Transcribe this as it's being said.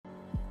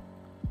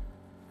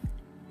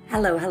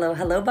Hello, hello,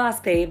 hello,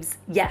 boss babes.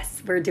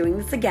 Yes, we're doing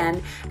this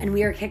again, and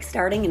we are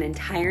kickstarting an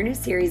entire new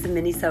series of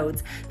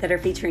mini-sodes that are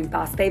featuring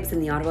boss babes in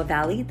the Ottawa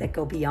Valley that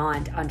go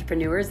beyond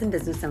entrepreneurs and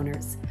business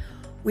owners.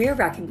 We are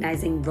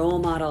recognizing role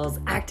models,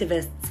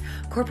 activists,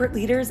 corporate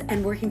leaders,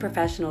 and working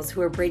professionals who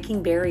are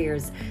breaking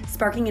barriers,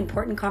 sparking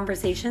important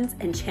conversations,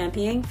 and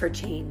championing for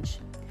change.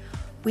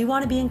 We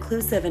want to be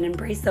inclusive and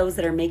embrace those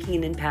that are making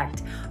an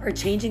impact, are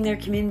changing their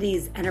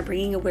communities, and are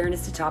bringing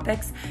awareness to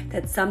topics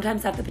that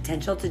sometimes have the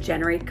potential to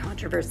generate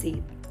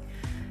controversy.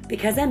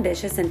 Because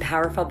ambitious and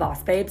powerful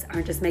boss babes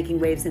aren't just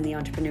making waves in the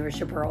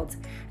entrepreneurship world,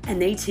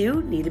 and they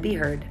too need to be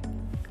heard.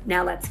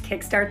 Now let's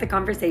kickstart the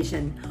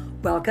conversation.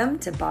 Welcome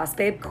to Boss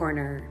Babe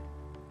Corner.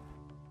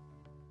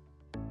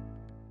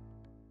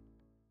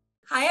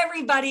 Hi,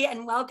 everybody,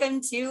 and welcome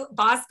to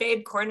Boss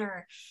Babe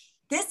Corner.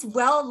 This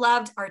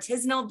well-loved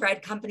artisanal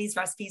bread company's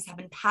recipes have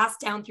been passed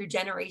down through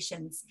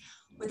generations.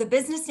 With a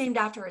business named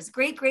after his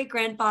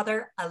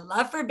great-great-grandfather, a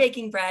love for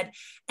baking bread,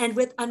 and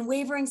with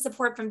unwavering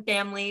support from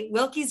family,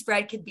 Wilkie's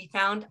Bread could be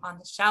found on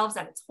the shelves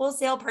at its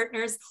wholesale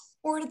partners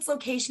or at its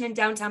location in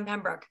downtown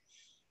Pembroke.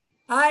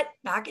 But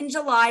back in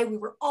July, we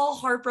were all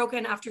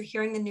heartbroken after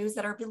hearing the news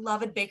that our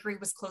beloved bakery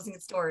was closing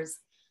its doors.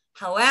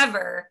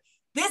 However,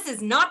 this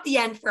is not the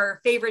end for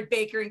our favorite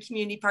baker and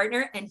community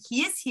partner, and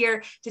he is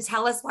here to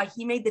tell us why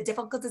he made the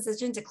difficult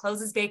decision to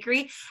close his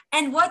bakery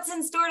and what's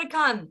in store to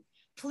come.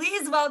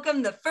 Please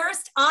welcome the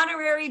first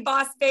honorary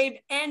boss babe,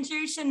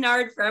 Andrew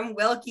Chenard from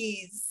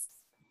Wilkie's.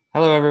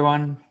 Hello,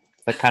 everyone.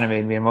 That kind of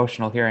made me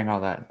emotional hearing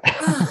all that.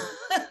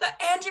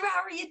 Andrew,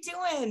 how are you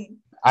doing?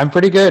 I'm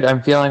pretty good.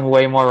 I'm feeling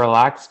way more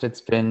relaxed. It's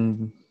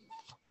been,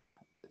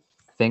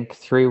 I think,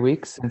 3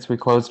 weeks since we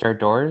closed our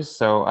doors,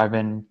 so I've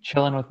been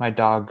chilling with my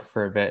dog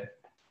for a bit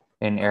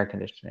in air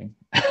conditioning.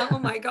 Oh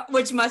my God,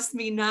 which must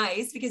be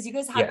nice because you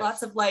guys had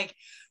lots of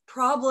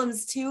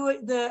problems too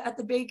at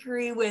the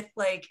bakery with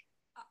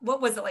what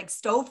was it,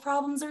 stove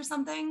problems or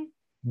something?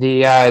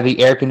 The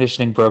air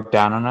conditioning broke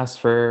down on us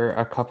for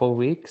a couple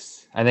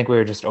weeks. I think we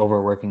were just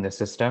overworking the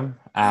system.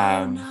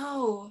 Oh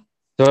no.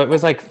 So it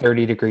was like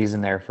 30 degrees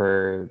in there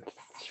for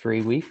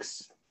 3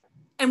 weeks.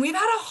 And we've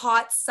had a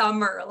hot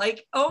summer.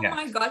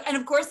 My God. And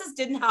of course this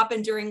didn't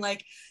happen during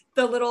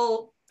the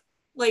little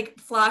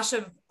flash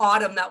of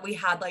autumn that we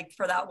had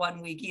for that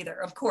 1 week either,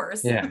 of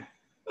course. Yeah.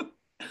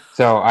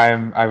 So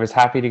I was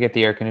happy to get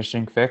the air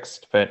conditioning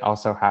fixed, but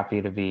also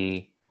happy to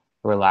be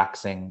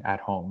relaxing at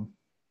home.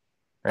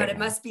 But it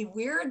must be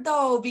weird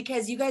though,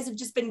 because you guys have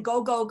just been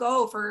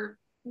go for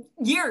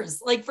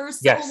years, for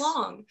so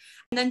long.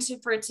 And then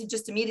for it to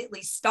just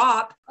immediately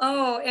stop.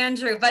 Oh,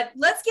 Andrew, but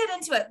let's get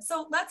into it.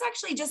 So let's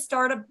actually just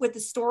start up with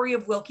the story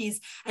of Wilkie's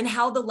and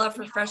how the love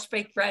for fresh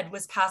baked bread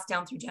was passed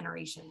down through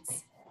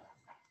generations.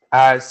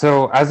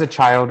 So as a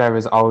child, I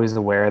was always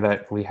aware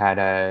that we had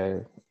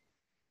a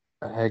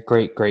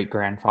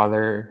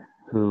great-great-grandfather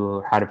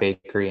who had a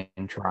bakery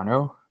in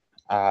Toronto.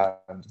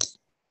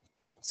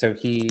 So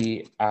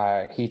he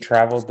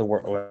traveled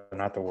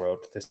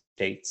the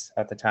States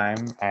at the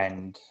time,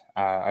 and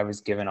I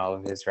was given all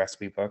of his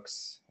recipe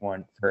books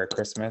for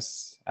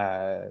Christmas,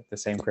 the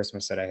same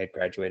Christmas that I had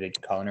graduated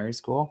culinary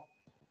school.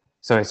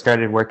 So I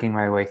started working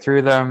my way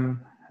through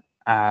them.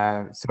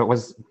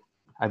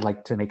 I'd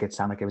like to make it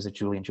sound like it was a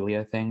Julie and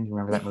Julia thing. You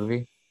remember that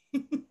movie?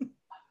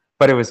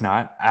 But it was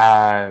not.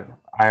 I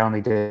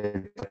only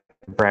did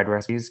bread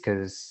recipes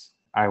because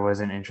I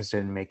wasn't interested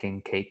in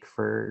making cake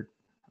for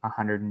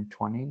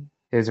 120.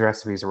 His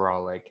recipes were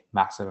all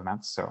massive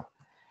amounts. So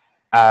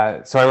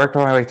I worked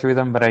my way through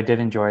them, but I did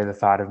enjoy the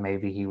thought of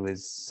maybe he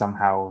was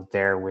somehow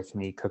there with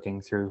me, cooking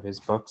through his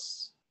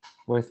books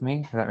with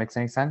me, if that makes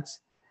any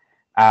sense.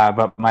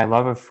 But my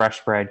love of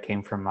fresh bread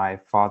came from my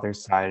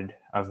father's side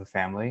of the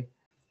family.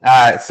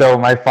 So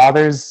my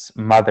father's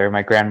mother,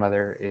 my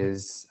grandmother,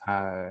 is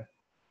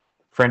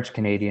French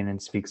Canadian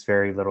and speaks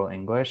very little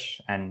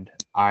English. And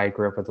I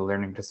grew up with a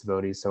learning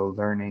disability, so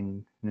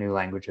learning new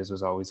languages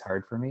was always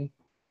hard for me.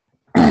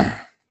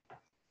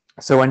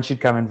 So when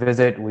she'd come and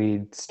visit,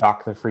 we'd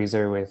stock the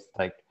freezer with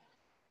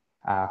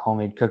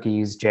homemade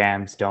cookies,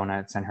 jams,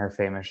 donuts, and her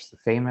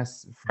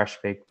famous fresh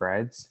baked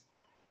breads.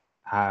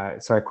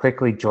 So I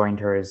quickly joined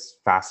her as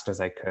fast as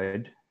I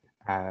could.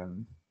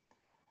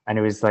 And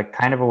it was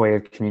kind of a way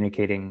of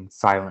communicating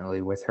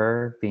silently with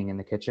her, being in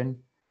the kitchen.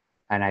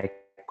 And I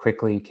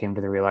quickly came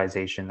to the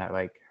realization that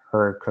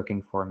her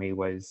cooking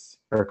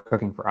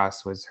for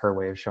us was her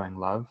way of showing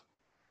love.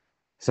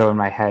 So in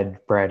my head,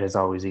 bread has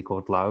always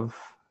equaled love.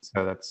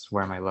 So that's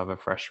where my love of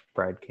fresh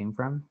bread came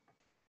from.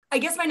 I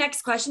guess my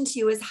next question to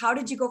you is, how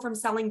did you go from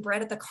selling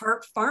bread at the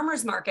Carp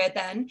Farmers Market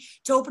then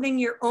to opening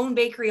your own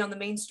bakery on the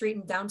main street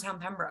in downtown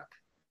Pembroke?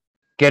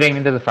 Getting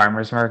into the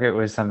farmers market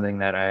was something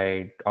that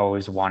I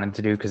always wanted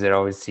to do because it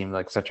always seemed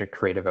like such a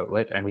creative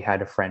outlet. And we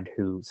had a friend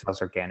who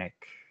sells organic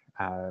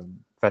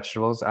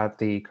vegetables at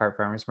the Carp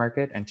Farmers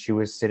Market, and she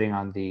was sitting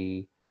on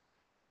the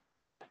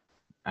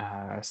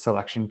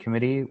selection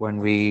committee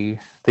the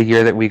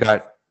year that we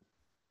got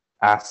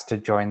asked to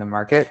join the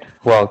market.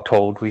 Well,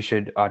 told we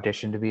should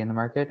audition to be in the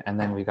market, and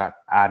then we got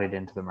added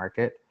into the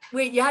market.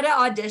 Wait, you had to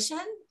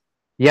audition?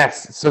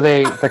 Yes. So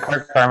the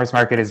Clark Farmers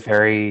Market is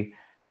very,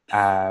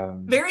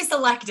 Very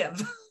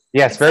selective.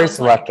 yes, It very sounds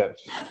like. selective.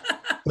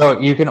 So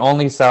you can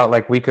only sell,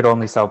 like, we could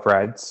only sell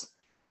breads.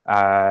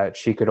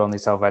 She could only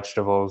sell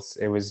vegetables.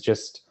 It was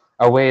just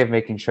a way of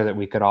making sure that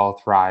we could all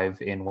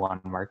thrive in one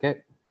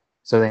market.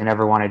 So they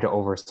never wanted to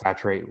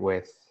oversaturate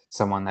with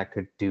someone that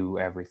could do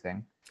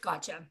everything,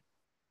 Gotcha.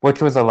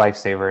 which was a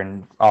lifesaver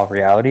in all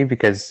reality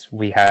because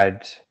we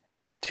had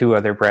two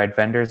other bread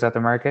vendors at the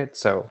market.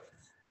 So,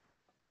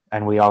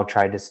 and we all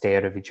tried to stay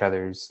out of each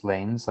other's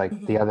lanes. Like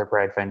the Mhm. other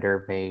bread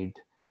vendor made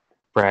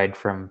bread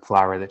from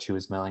flour that she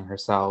was milling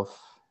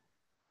herself,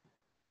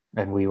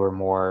 and we were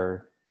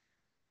more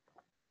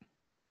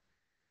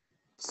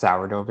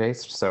sourdough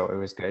based, so it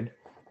was good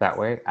that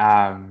way.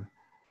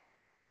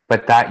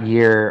 But that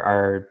year,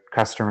 our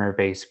customer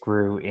base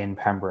grew in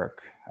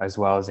Pembroke as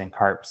well as in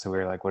Carp. So we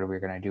were like, what are we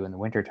going to do in the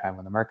wintertime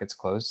when the market's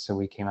closed? So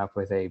we came up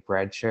with a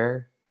bread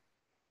share,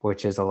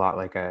 which is a lot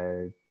like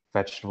a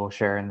vegetable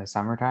share in the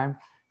summertime.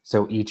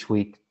 So each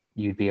week,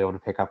 you'd be able to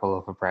pick up a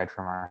loaf of bread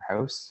from our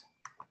house.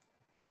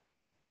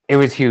 It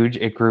was huge.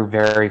 It grew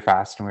very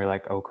fast. And we were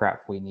like, oh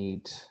crap, we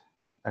need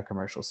a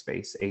commercial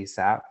space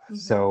ASAP. Mhm.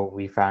 So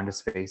we found a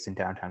space in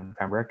downtown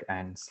Pembroke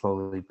and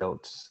slowly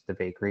built the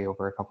bakery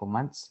over a couple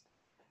months.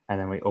 And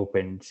then we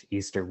opened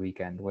Easter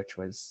weekend, which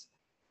was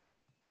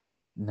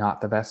not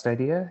the best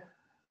idea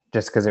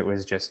just because it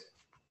was just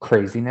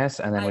craziness.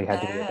 And then I we had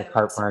to do the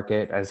carp bet.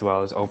 market as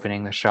well as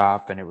opening the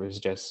shop. And it was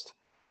just,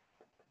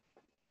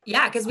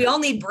 Yeah, because we all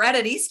need bread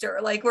at Easter.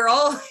 Like we're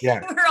all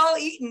yeah. we're all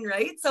eating,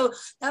 right? So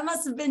that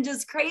must have been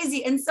just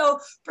crazy. And so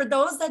for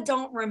those that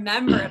don't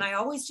remember, and I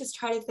always just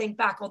try to think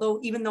back, although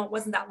even though it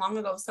wasn't that long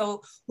ago,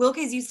 so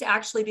Wilkie's used to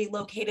actually be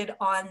located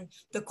on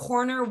the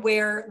corner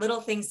where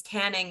Little Things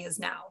Canning is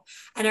now.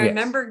 And I Yes.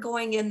 remember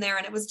going in there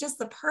and it was just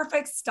the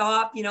perfect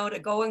stop, to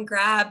go and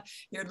grab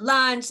your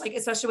lunch, like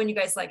especially when you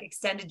guys like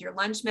extended your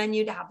lunch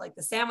menu to have like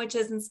the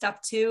sandwiches and stuff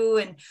too.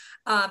 And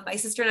my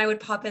sister and I would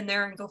pop in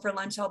there and go for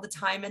lunch all the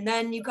time. And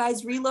then you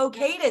guys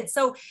relocated.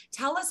 So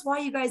tell us why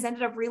you guys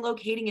ended up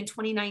relocating in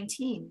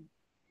 2019.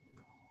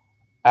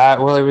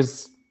 Well, it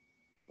was,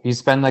 you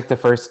spend like the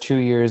first 2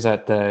 years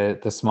at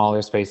the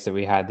smaller space that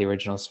we had, the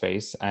original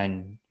space.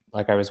 And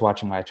like I was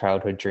watching my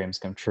childhood dreams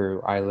come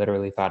true. I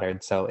literally thought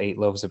I'd sell 8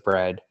 loaves of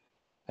bread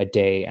a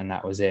day and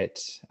that was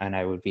it, and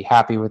I would be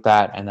happy with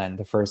that. And then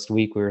the first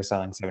week we were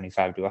selling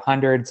 75 to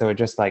 100, so it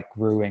just like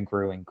grew and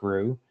grew and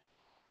grew.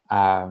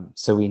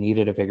 So we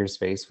needed a bigger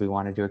space. We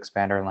wanted to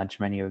expand our lunch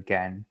menu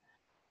again.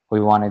 We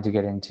wanted to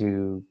get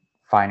into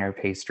finer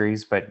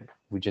pastries, but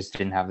we just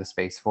didn't have the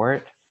space for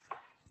it.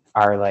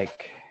 our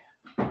like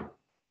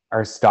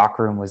our stock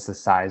room was the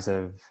size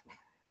of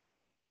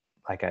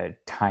like a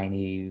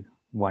tiny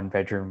 1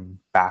 bedroom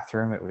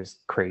bathroom. It was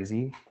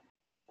crazy,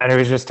 and it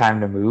was just time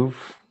to move.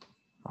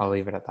 I'll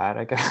leave it at that,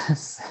 I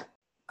guess.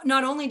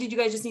 Not only did you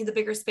guys just need the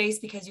bigger space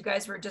because you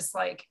guys were just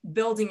like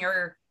building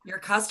your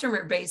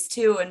customer base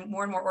too, and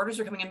more orders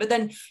were coming in, but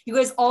then you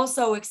guys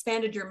also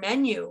expanded your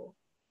menu,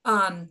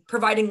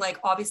 providing like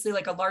obviously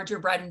like a larger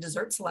bread and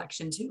dessert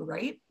selection too,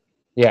 right?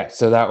 Yeah,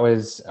 so that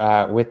was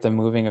with the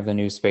moving of the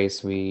new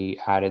space, we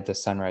added the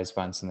sunrise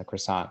buns and the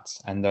croissants,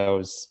 and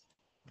those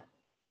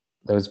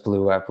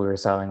blew up. We were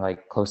selling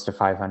like close to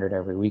 500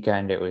 every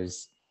weekend. It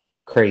was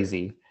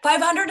crazy.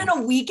 500 in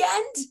a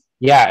weekend?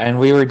 Yeah, and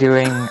we were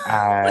doing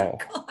Oh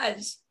my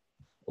gosh.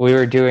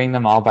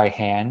 them all by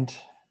hand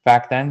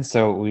back then.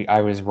 So I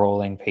was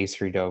rolling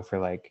pastry dough for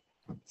like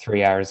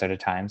 3 hours at a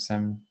time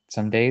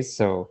some days.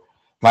 So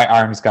my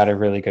arms got a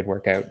really good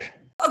workout.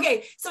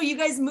 Okay, so you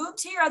guys moved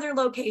to your other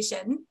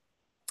location.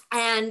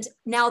 And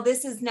now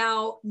this is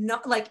now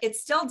not like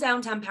it's still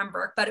downtown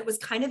Pembroke, but it was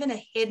kind of in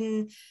a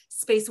hidden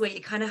space where you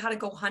kind of had to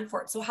go hunt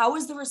for it. So how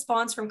was the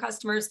response from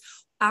customers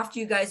after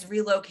you guys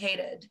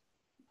relocated?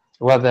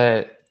 Well,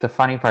 the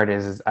funny part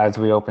is as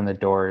we opened the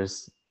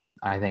doors,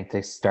 I think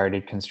they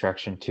started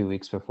construction 2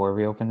 weeks before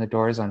we opened the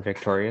doors on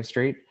Victoria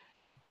Street.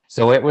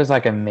 So it was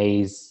like a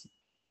maze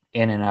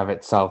in and of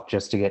itself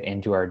just to get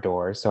into our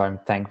door. So I'm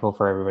thankful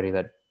for everybody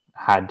that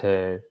had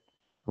to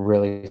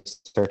really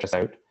search us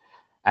out.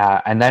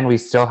 And then we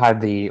still had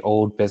the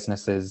old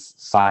businesses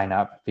sign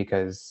up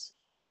because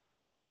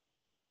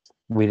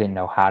we didn't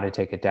know how to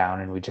take it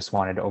down and we just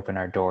wanted to open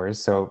our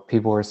doors. So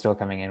people were still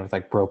coming in with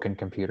like broken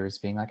computers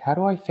being like, how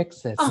do I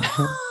fix this?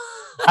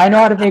 I know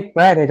how to make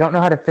bread. I don't know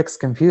how to fix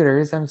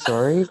computers. I'm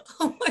sorry.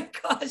 Oh my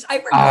gosh, I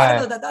forgot Uh,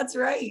 about that. That's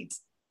right.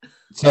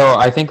 so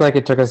I think like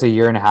it took us a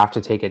year and a half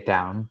to take it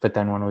down. But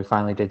then when we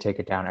finally did take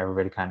it down,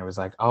 everybody kind of was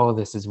like, oh,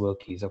 this is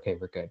Wilkie's. Okay,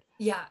 we're good.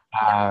 Yeah,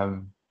 yeah.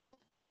 Um,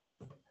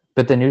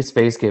 but the new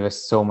space gave us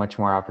so much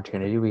more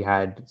opportunity. We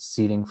had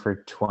seating for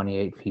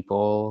 28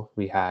 people.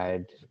 We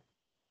had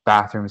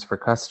bathrooms for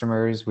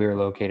customers. We were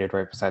located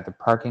right beside the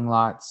parking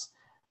lots.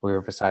 We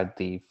were beside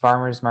the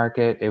farmers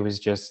market. It was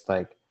just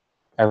like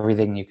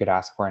everything you could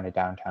ask for in a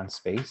downtown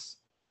space.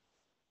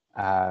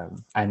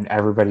 And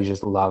everybody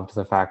just loved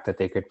the fact that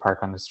they could park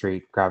on the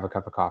street, grab a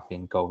cup of coffee,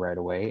 and go right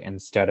away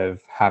instead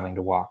of having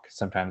to walk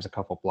sometimes a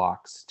couple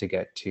blocks to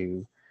get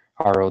to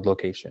our old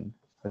location.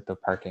 with the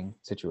parking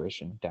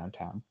situation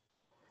downtown.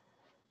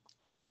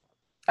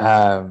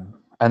 And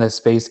the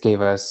space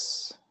gave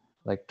us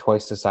like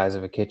twice the size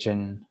of a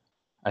kitchen.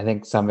 I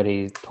think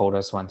somebody told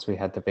us once we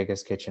had the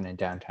biggest kitchen in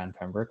downtown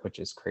Pembroke, which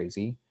is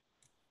crazy,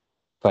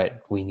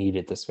 but we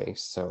needed the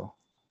space. So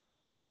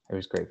I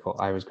was grateful.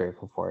 I was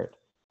grateful for it.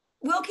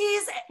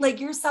 Wilkie's, like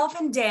yourself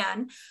and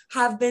Dan,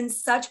 have been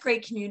such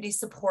great community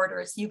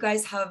supporters. You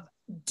guys have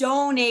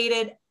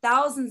donated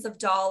thousands of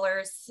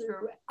dollars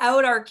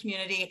throughout our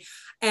community.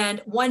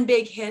 And one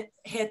big hit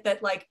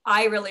that like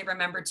I really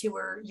remember too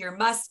were your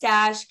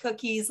mustache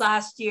cookies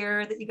last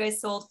year that you guys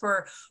sold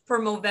for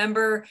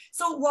Movember.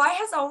 So why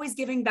has always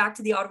giving back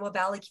to the Ottawa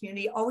Valley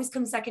community always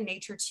come second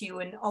nature to you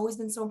and always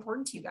been so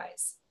important to you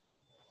guys?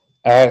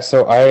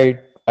 So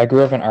I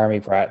grew up an Army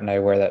brat, and I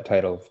wear that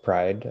title with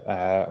pride.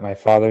 My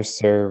father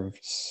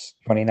served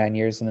 29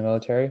 years in the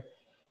military,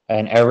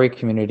 and every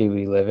community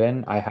we live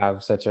in, I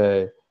have such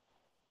a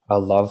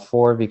love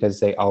for, because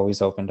they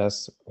always opened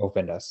us.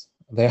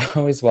 They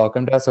always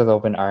welcomed us with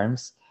open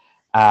arms.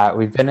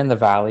 We've been in the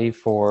Valley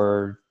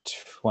for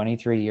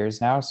 23 years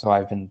now, so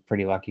I've been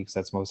pretty lucky because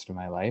that's most of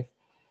my life.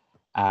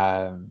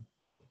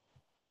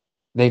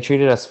 They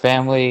treated us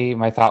family.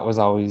 My thought was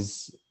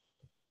always,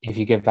 if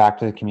you give back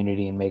to the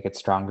community and make it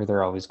stronger,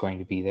 they're always going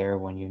to be there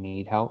when you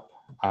need help.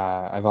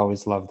 I've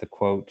always loved the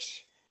quote,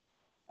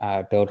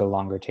 build a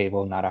longer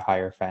table, not a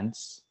higher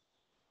fence,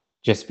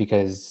 just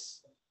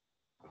because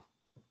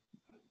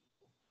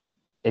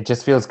it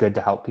just feels good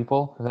to help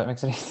people, if that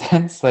makes any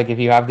sense. Like if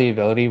you have the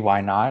ability, why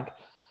not?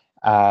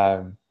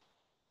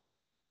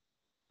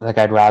 Like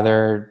I'd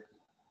rather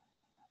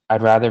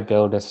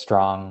build a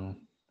strong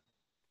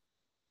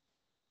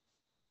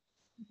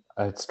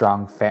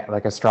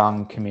like a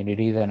strong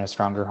community than a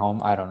stronger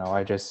home. I don't know.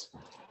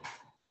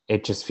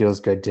 It just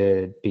feels good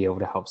to be able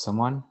to help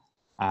someone.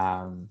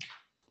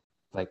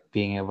 Like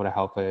being able to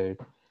help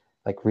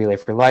like Relay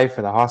for Life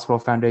or the Hospital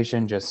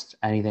Foundation, just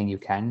anything you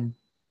can,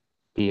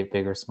 be it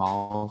big or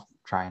small,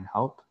 try and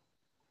help.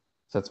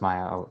 So that's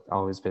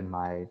always been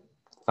my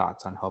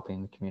thoughts on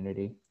helping the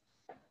community.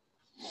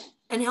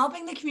 And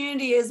helping the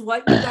community is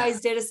what you guys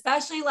did,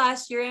 especially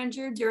last year,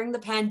 Andrew, during the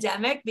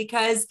pandemic,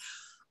 because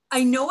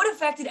I know it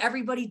affected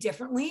everybody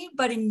differently,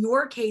 but in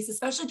your case,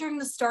 especially during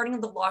the starting of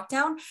the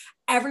lockdown,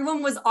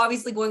 everyone was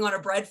obviously going on a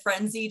bread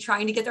frenzy,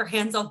 trying to get their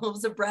hands on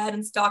loaves of bread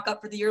and stock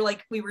up for the year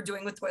like we were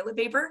doing with toilet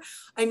paper.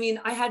 I mean,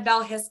 I had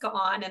Val Hiska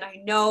on, and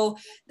I know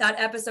that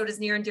episode is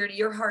near and dear to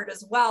your heart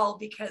as well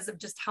because of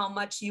just how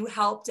much you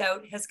helped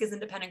out Hiska's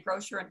Independent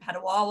Grocer in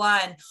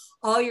Petawawa and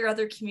all your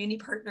other community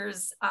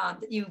partners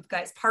that you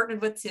guys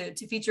partnered with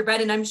to feature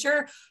bread. And I'm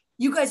sure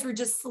you guys were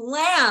just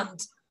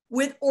slammed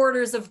with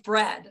orders of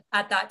bread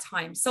at that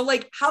time. So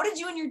like, how did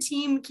you and your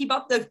team keep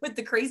up with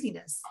the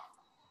craziness?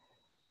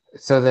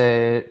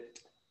 So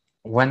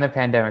when the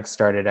pandemic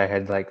started, I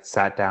had like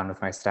sat down with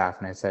my staff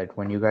and I said,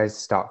 when you guys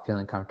stop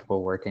feeling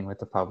comfortable working with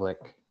the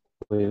public,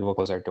 we will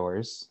close our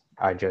doors.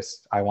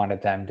 I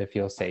wanted them to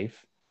feel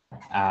safe.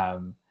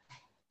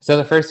 So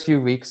the first few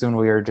weeks when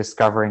we were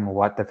discovering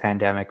what the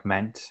pandemic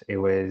meant, it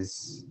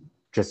was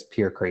just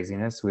pure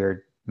craziness. We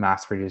were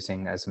mass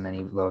producing as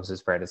many loaves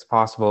of bread as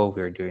possible.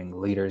 We were doing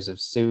liters of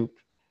soup.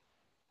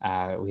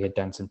 We had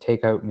done some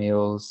takeout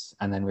meals,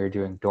 and then we were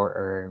doing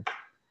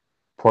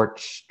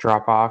porch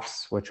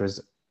drop-offs, which was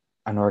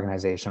an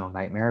organizational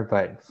nightmare,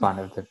 but fun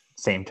at the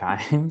same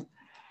time.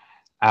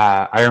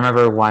 I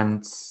remember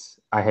once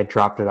I had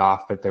dropped it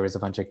off, but there was a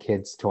bunch of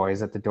kids'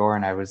 toys at the door,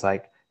 and I was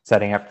like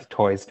setting up the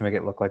toys to make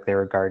it look like they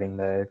were guarding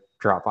the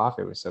drop-off.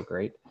 It was so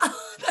great.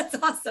 Oh, that's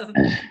awesome.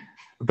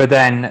 But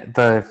then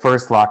the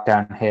first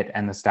lockdown hit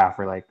and the staff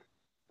were like,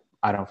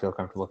 I don't feel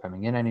comfortable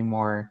coming in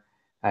anymore.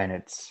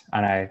 And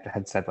I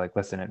had said like,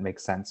 listen, it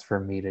makes sense for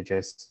me to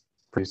just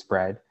produce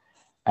bread.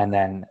 And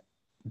then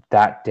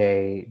that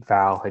day,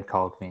 Val had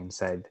called me and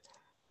said,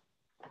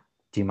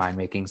 do you mind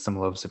making some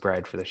loaves of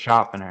bread for the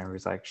shop? And I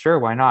was like, sure,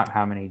 why not?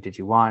 How many did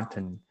you want?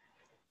 And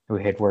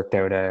we had worked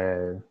out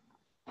a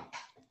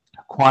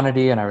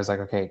quantity, and I was like,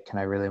 okay, can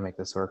I really make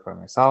this work by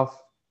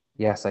myself?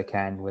 Yes, I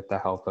can, with the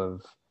help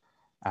of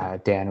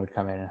Dan would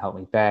come in and help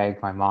me bag.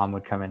 My mom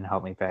would come in and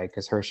help me bag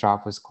because her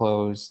shop was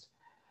closed.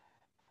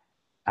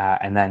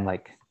 And then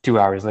like 2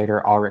 hours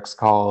later, Ulrich's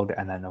called.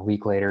 And then a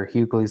week later,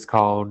 Hughley's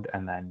called.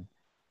 And then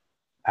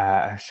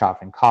a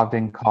shop in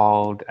Cobden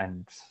called.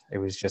 And it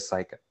was just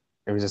like,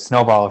 it was a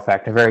snowball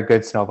effect, a very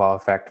good snowball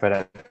effect. But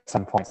at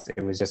some points,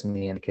 it was just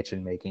me in the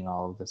kitchen making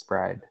all of this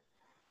bread.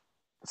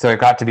 So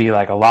it got to be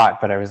like a lot,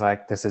 but I was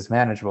like, this is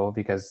manageable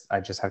because I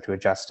just have to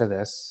adjust to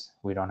this.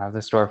 We don't have the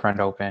storefront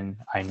open.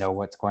 I know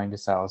what's going to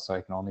sell, so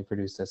I can only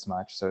produce this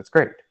much. So it's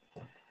great.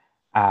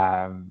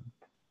 So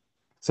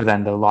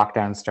then the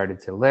lockdown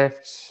started to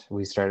lift.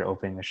 We started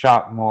opening the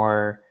shop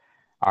more.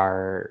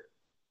 Our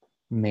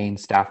main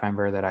staff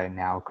member that I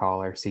now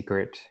call our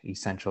secret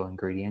essential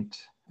ingredient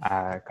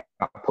got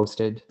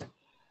posted.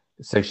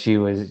 So she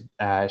was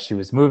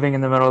moving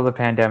in the middle of the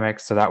pandemic.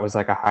 So that was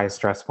like a high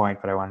stress point,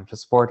 but I wanted to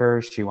support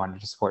her. She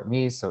wanted to support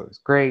me. So it was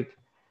great.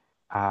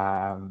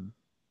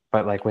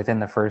 But like within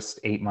the first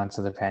 8 months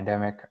of the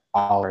pandemic,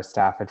 all our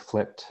staff had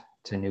flipped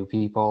to new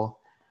people.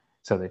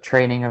 So the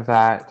training of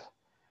that,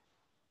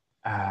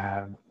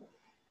 and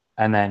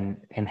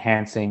then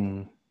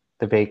enhancing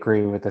the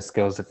bakery with the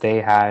skills that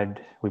they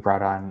had. We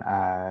brought on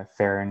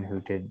Farron,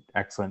 who did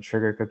excellent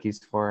sugar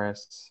cookies for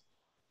us.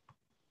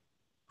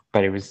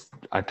 But it was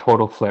a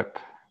total flip,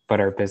 but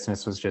our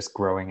business was just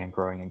growing and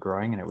growing and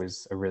growing. And it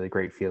was a really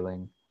great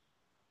feeling,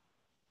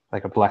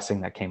 like a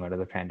blessing that came out of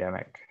the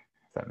pandemic,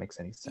 if that makes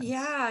any sense.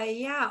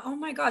 Yeah. Oh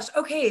my gosh.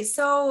 Okay.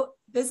 So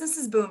business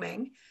is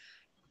booming.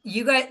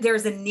 You guys,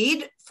 there's a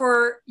need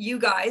for you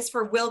guys,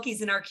 for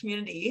Wilkies in our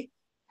community.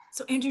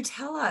 So Andrew,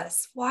 tell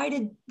us, why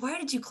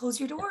did you close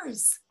your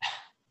doors?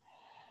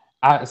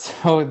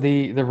 So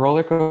the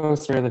roller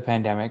coaster of the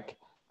pandemic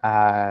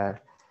brought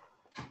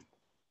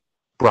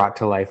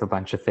to life a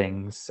bunch of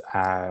things,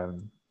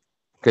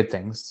 good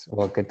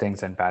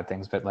things and bad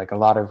things, but like a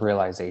lot of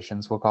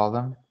realizations, we'll call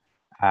them.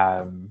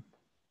 I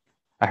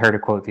heard a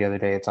quote the other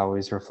day, it's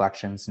always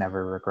reflections,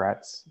 never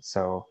regrets.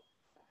 So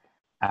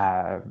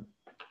our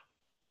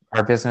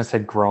business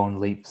had grown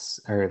lengths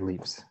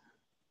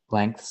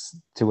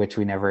to which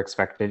we never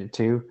expected it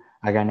to.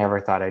 Like I never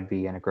thought I'd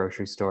be in a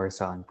grocery store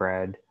selling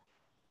bread.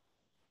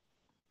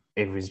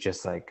 It was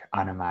just like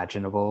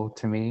unimaginable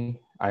to me.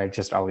 I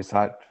just always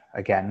thought,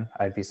 again,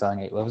 I'd be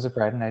selling 8 loaves of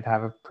bread and I'd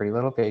have a pretty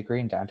little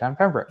bakery in downtown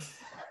Pembroke.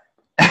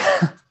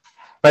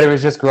 But it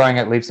was just growing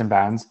at leaps and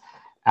bounds.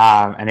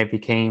 And it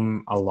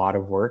became a lot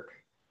of work.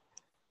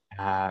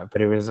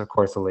 But it was, of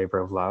course, a labor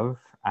of love.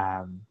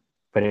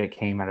 But it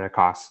came at a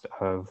cost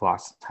of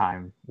lost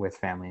time with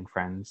family and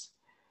friends.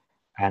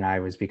 And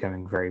I was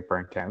becoming very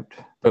burnt out.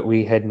 But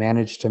we had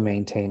managed to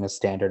maintain a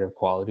standard of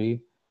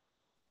quality.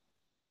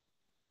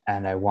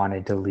 And I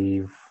wanted to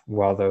leave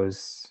while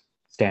those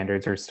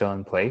standards are still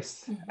in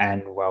place, mm-hmm.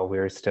 and while we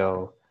were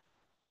still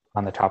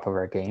on the top of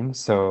our game.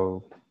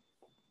 So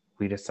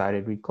we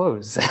decided we'd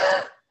close,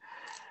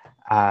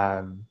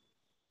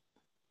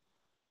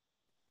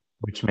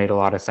 which made a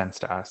lot of sense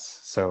to us.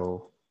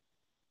 So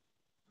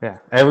yeah,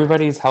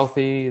 everybody's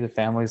healthy. The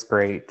family's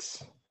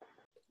great.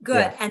 Good.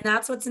 Yeah. And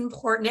that's what's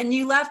important. And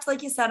you left,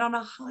 like you said, on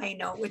a high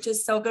note, which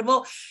is so good.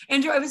 Well,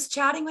 Andrew, I was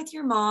chatting with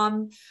your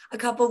mom a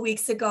couple of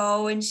weeks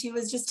ago, and she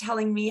was just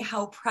telling me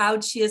how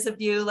proud she is of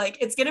you. Like,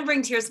 it's going to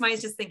bring tears to my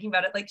eyes just thinking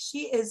about it. Like,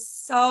 she is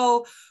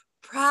so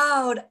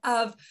proud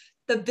of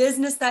the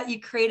business that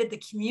you created,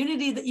 the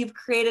community that you've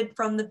created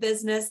from the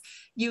business.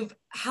 You've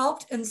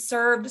helped and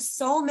served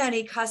so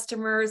many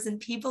customers and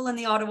people in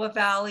the Ottawa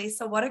Valley.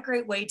 So what a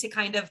great way to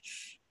kind of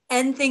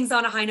end things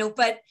on a high note.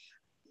 But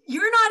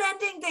you're not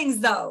ending things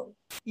though.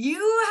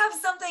 You have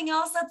something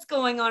else that's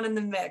going on in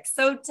the mix.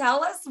 So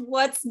tell us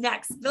what's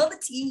next. Spill the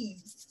tea.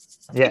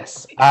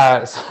 Yes.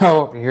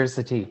 So here's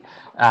the tea.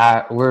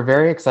 We're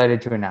very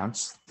excited to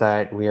announce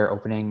that we are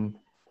opening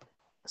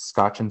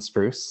Scotch and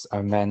Spruce,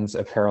 a men's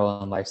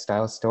apparel and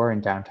lifestyle store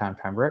in downtown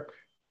Pembroke.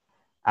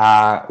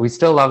 We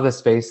still love the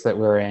space that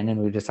we're in,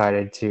 and we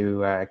decided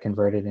to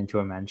convert it into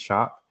a men's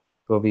shop.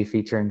 We'll be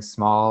featuring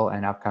small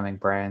and upcoming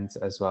brands,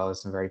 as well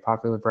as some very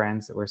popular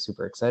brands that we're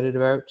super excited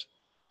about.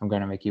 I'm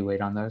going to make you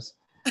wait on those.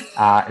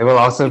 It will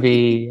also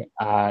be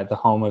the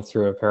home of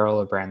Through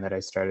Apparel, a brand that I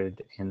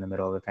started in the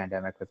middle of the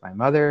pandemic with my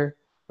mother,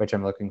 which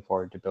I'm looking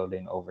forward to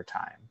building over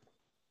time.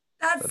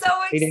 That's so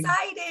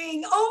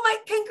exciting. Oh my,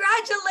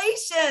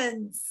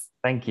 congratulations.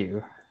 Thank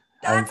you.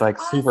 That's I'm like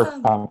awesome.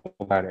 Super pumped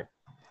about it.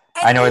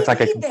 And I know it's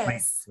like a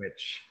complaint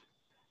switch.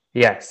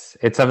 Yes,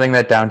 it's something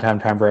that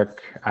downtown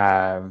Pembroke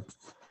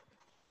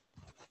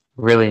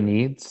really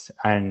needs,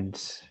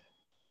 and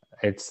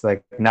it's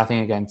like nothing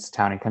against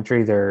Town and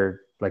Country.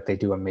 They're like, they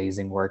do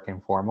amazing work in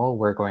formal.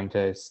 We're going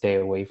to stay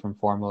away from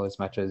formal as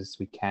much as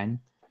we can,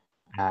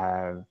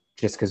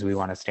 just because we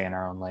want to stay in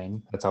our own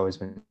lane. That's always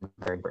been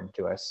very important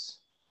to us.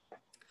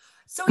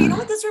 So you know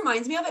what this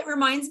reminds me of? It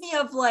reminds me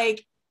of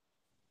like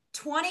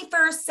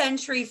 21st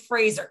century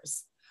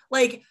Frasers,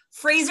 like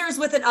Frasers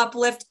with an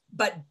uplift,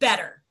 but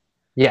better.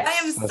 Yes. I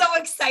am so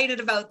excited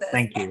about this.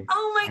 Thank you. And,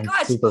 oh my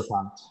gosh. Super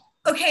pumped.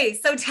 Okay,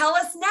 so tell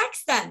us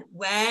next then.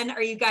 When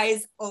are you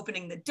guys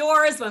opening the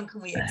doors? When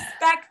can we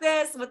expect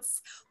this?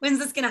 When's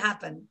this going to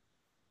happen?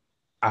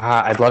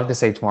 I'd love to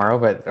say tomorrow,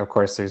 but of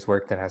course there's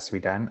work that has to be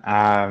done.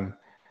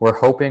 We're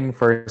hoping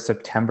for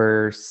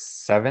September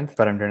 7th,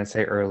 but I'm going to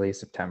say early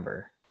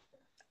September.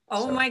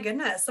 Oh my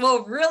goodness.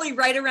 Well, really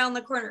right around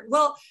the corner.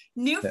 Well,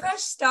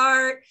 fresh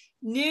start,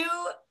 new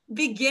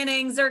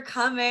beginnings are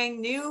coming,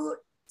 new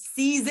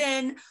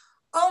season.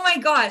 Oh my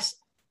gosh.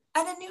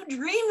 And a new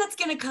dream that's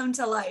going to come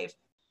to life.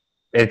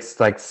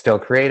 It's like still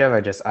creative.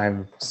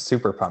 I'm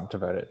super pumped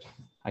about it.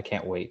 I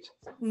can't wait.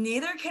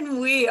 Neither can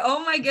we.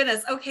 Oh my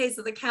goodness. Okay.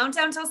 So the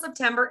countdown till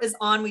September is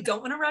on. We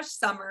don't want to rush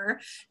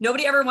summer.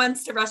 Nobody ever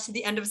wants to rush to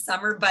the end of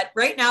summer, but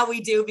right now we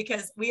do,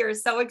 because we are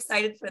so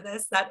excited for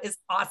this. That is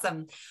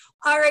awesome.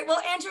 All right. Well,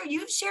 Andrew,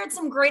 you've shared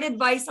some great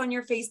advice on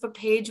your Facebook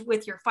page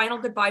with your final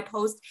goodbye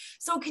post.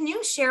 So can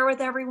you share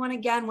with everyone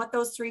again what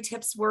those 3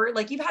 tips were?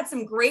 Like, you've had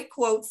some great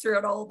quotes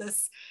throughout all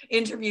this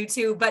interview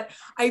too, but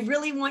I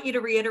really want you to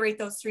reiterate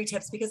those 3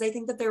 tips because I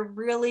think that they're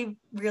really,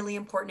 really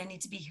important and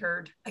need to be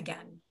heard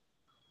again.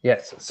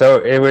 Yes.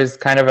 So it was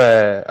kind of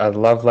a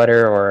love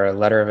letter or a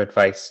letter of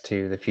advice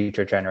to the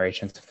future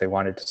generations if they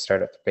wanted to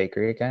start up the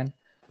bakery again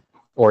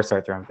or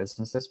start their own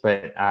businesses.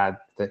 But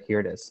here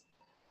it is.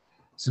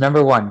 So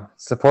number 1,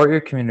 support your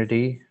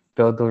community,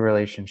 build the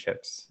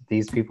relationships.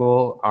 These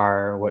people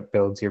are what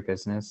builds your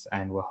business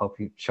and will help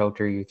you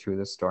shelter you through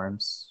the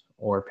storms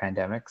or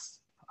pandemics.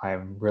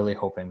 I'm really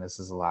hoping this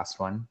is the last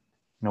one.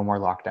 No more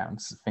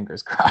lockdowns,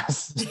 fingers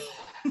crossed.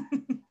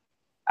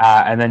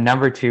 And then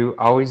number 2,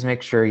 always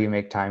make sure you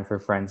make time for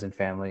friends and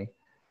family.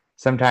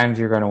 Sometimes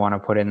you're going to want to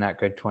put in that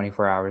good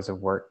 24 hours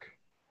of work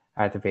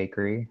at the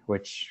bakery,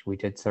 which we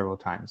did several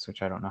times,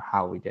 which I don't know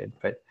how we did,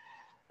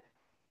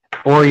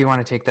 or you want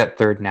to take that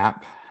 3rd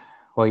nap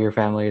while your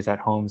family is at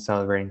home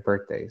celebrating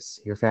birthdays.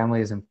 Your family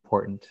is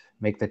important.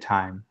 Make the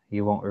time.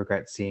 You won't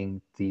regret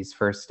seeing these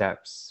first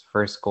steps,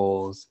 first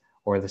goals,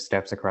 or the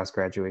steps across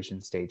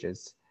graduation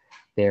stages.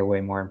 They are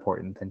way more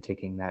important than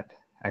taking that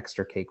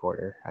extra cake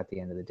order at the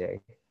end of the day.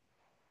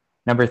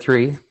 Number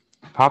 3,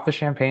 pop the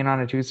champagne on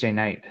a Tuesday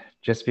night.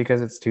 Just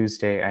because it's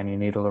Tuesday and you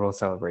need a little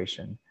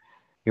celebration.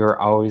 You are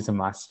always a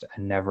must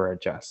and never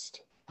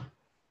adjust.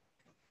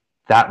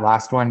 That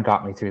last one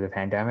got me through the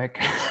pandemic.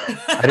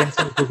 I didn't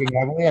start drinking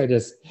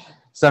heavily.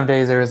 Some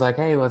days it was like,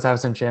 hey, let's have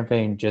some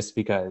champagne just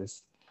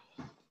because.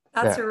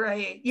 That's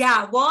right.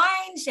 Yeah.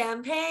 Wine,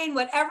 champagne,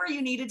 whatever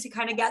you needed to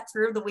kind of get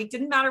through the week.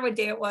 Didn't matter what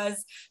day it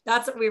was.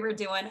 That's what we were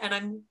doing.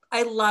 And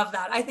I love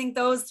that. I think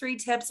those 3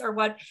 tips are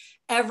what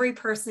every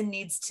person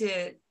needs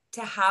to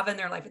have in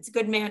their life. It's a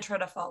good mantra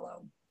to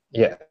follow.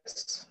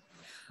 Yes,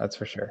 that's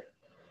for sure.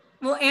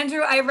 Well,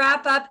 Andrew, I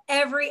wrap up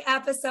every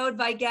episode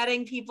by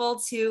getting people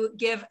to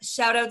give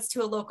shout outs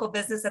to a local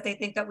business that they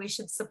think that we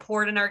should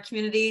support in our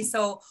community.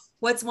 So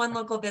what's one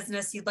local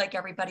business you'd like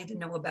everybody to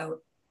know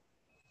about?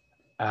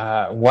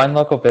 One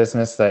local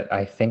business that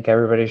I think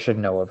everybody should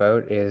know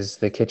about is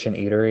the Kitchen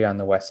Eatery on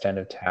the west end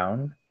of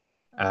town.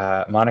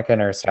 Monica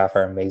and her staff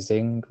are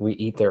amazing. We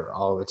eat there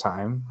all the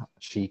time.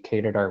 She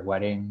catered our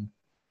wedding.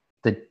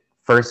 The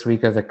first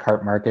week of the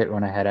cart market,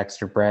 when I had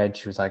extra bread,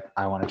 she was like,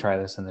 I want to try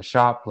this in the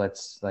shop.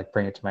 Let's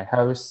bring it to my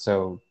house.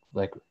 So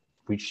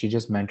she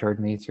just mentored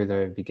me through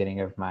the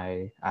beginning of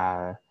my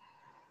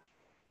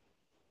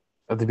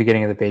at the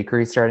beginning of the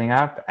bakery starting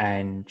up,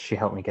 and she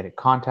helped me get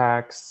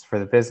contacts for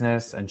the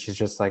business, and she's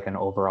just like an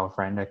overall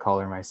friend. I call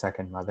her my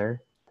second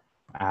mother,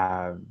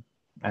 and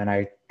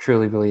I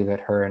truly believe that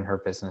her and her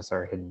business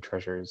are hidden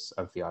treasures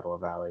of the Ottawa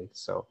Valley.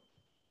 So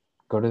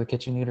go to the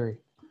Kitchen Eatery.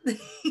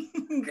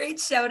 Great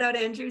shout out,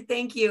 Andrew.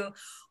 Thank you.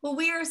 Well,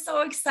 we are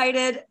so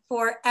excited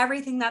for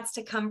everything that's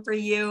to come for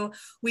you.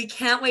 We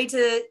can't wait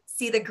to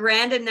see the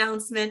grand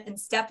announcement and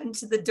step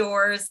into the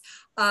doors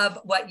of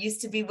what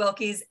used to be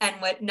Wilkie's and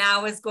what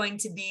now is going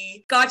to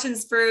be Scotch and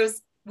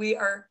Spruce. We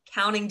are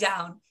counting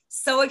down.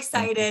 So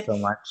excited. Thank you so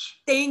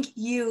much. Thank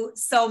you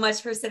so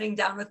much for sitting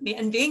down with me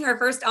and being our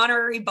first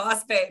honorary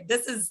Boss Babe.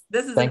 This is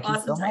an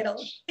awesome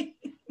title.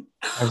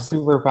 I'm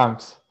super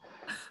pumped.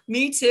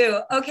 Me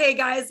too. Okay,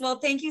 guys. Well,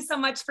 thank you so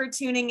much for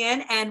tuning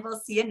in, and we'll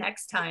see you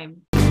next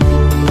time.